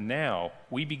 but now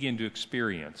we begin to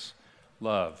experience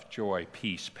love, joy,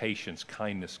 peace, patience,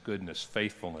 kindness, goodness,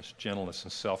 faithfulness, gentleness,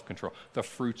 and self-control, the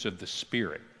fruits of the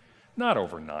Spirit. Not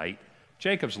overnight.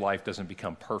 Jacob's life doesn't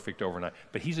become perfect overnight,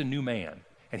 but he's a new man,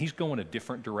 and he's going a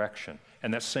different direction.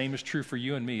 And that same is true for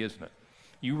you and me, isn't it?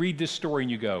 You read this story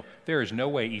and you go, there is no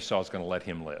way Esau's going to let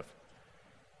him live.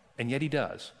 And yet he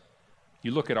does.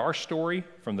 You look at our story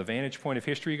from the vantage point of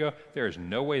history, you go, there is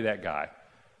no way that guy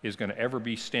is going to ever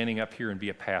be standing up here and be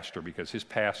a pastor because his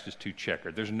past is too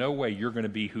checkered. There's no way you're going to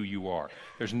be who you are.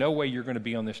 There's no way you're going to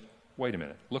be on this. wait a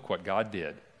minute, look what God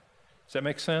did. Does that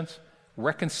make sense?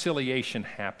 Reconciliation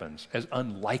happens, as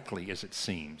unlikely as it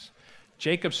seems.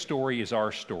 Jacob's story is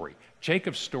our story.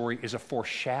 Jacob's story is a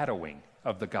foreshadowing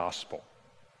of the gospel.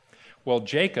 Well,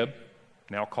 Jacob,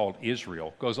 now called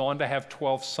Israel, goes on to have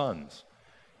 12 sons,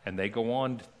 and they go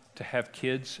on to have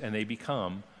kids, and they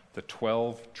become the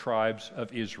 12 tribes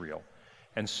of Israel.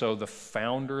 And so the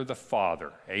founder, the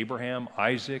father, Abraham,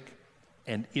 Isaac,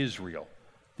 and Israel,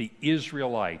 the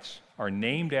Israelites, are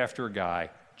named after a guy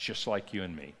just like you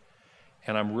and me.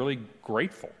 And I'm really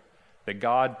grateful that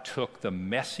God took the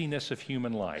messiness of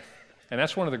human life. And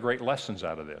that's one of the great lessons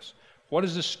out of this. What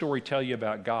does this story tell you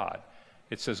about God?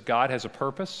 It says God has a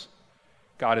purpose.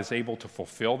 God is able to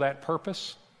fulfill that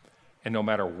purpose. And no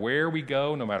matter where we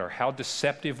go, no matter how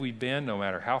deceptive we've been, no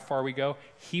matter how far we go,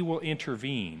 He will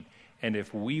intervene. And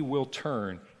if we will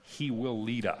turn, He will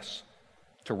lead us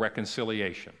to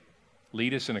reconciliation,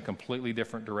 lead us in a completely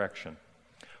different direction.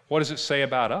 What does it say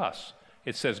about us?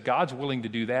 It says God's willing to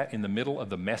do that in the middle of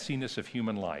the messiness of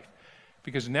human life.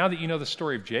 Because now that you know the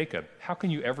story of Jacob, how can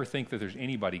you ever think that there's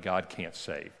anybody God can't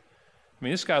save? I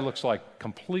mean, this guy looks like a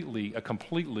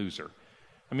complete loser.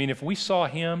 I mean, if we saw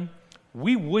him,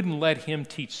 we wouldn't let him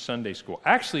teach Sunday school.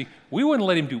 Actually, we wouldn't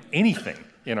let him do anything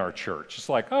in our church. It's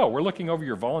like, oh, we're looking over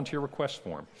your volunteer request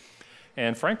form.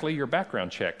 And frankly, your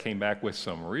background check came back with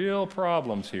some real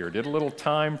problems here. Did a little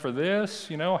time for this,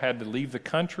 had to leave the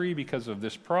country because of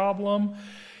this problem.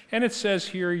 And it says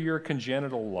here, you're a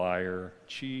congenital liar,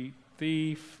 cheat,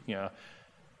 thief,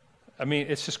 I mean,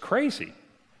 it's just crazy.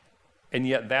 And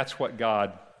yet that's what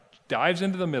God dives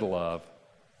into the middle of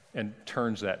and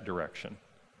turns that direction.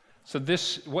 So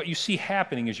what you see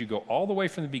happening is you go all the way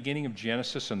from the beginning of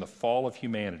Genesis and the fall of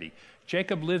humanity.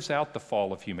 Jacob lives out the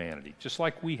fall of humanity, just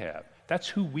like we have. That's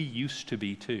who we used to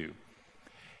be too.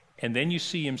 And then you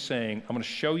see him saying, I'm going to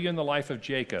show you in the life of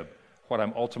Jacob what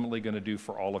I'm ultimately going to do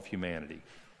for all of humanity.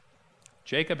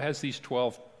 Jacob has these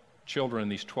 12 children,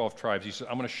 these 12 tribes. He says,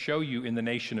 I'm going to show you in the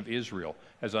nation of Israel,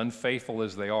 as unfaithful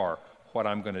as they are, what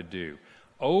I'm going to do.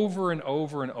 Over and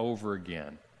over and over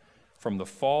again, from the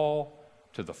fall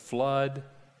to the flood,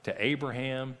 to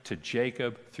Abraham, to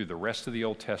Jacob, through the rest of the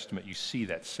Old Testament, you see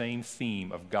that same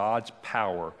theme of God's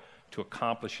power to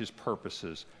accomplish His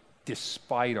purposes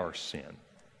despite our sin.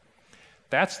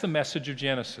 That's the message of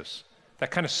Genesis.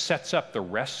 That kind of sets up the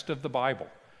rest of the Bible,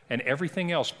 and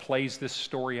everything else plays this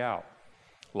story out.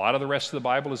 A lot of the rest of the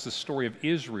Bible is the story of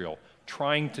Israel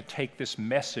trying to take this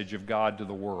message of God to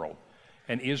the world,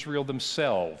 and Israel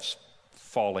themselves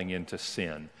falling into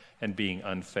sin and being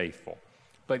unfaithful.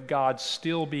 But God,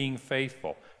 still being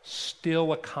faithful,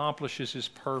 still accomplishes His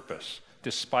purpose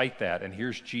despite that. And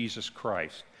here's Jesus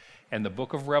Christ. And the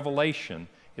book of Revelation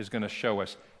is going to show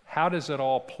us, how does it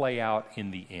all play out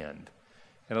in the end?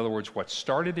 In other words, what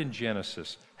started in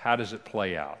Genesis, how does it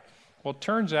play out? Well, it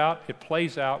turns out it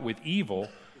plays out with evil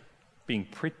being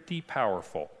pretty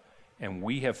powerful. And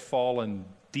we have fallen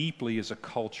deeply as a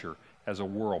culture, as a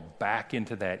world, back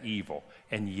into that evil.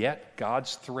 And yet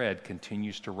God's thread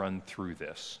continues to run through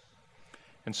this.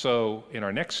 And so in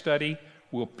our next study,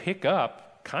 we'll pick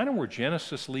up kind of where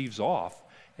Genesis leaves off,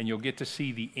 and you'll get to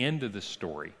see the end of the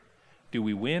story. Do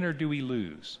we win or do we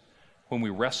lose? When we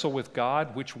wrestle with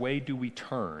God, which way do we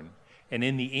turn? And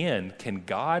in the end, can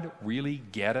God really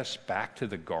get us back to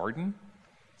the garden?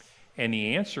 And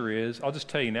the answer is, I'll just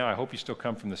tell you now, I hope you still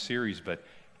come from the series, but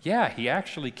yeah, He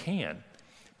actually can.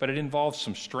 But it involves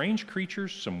some strange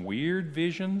creatures, some weird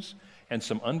visions, and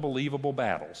some unbelievable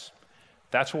battles.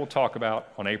 That's what we'll talk about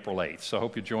on April 8th. So I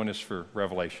hope you join us for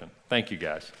Revelation. Thank you,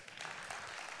 guys.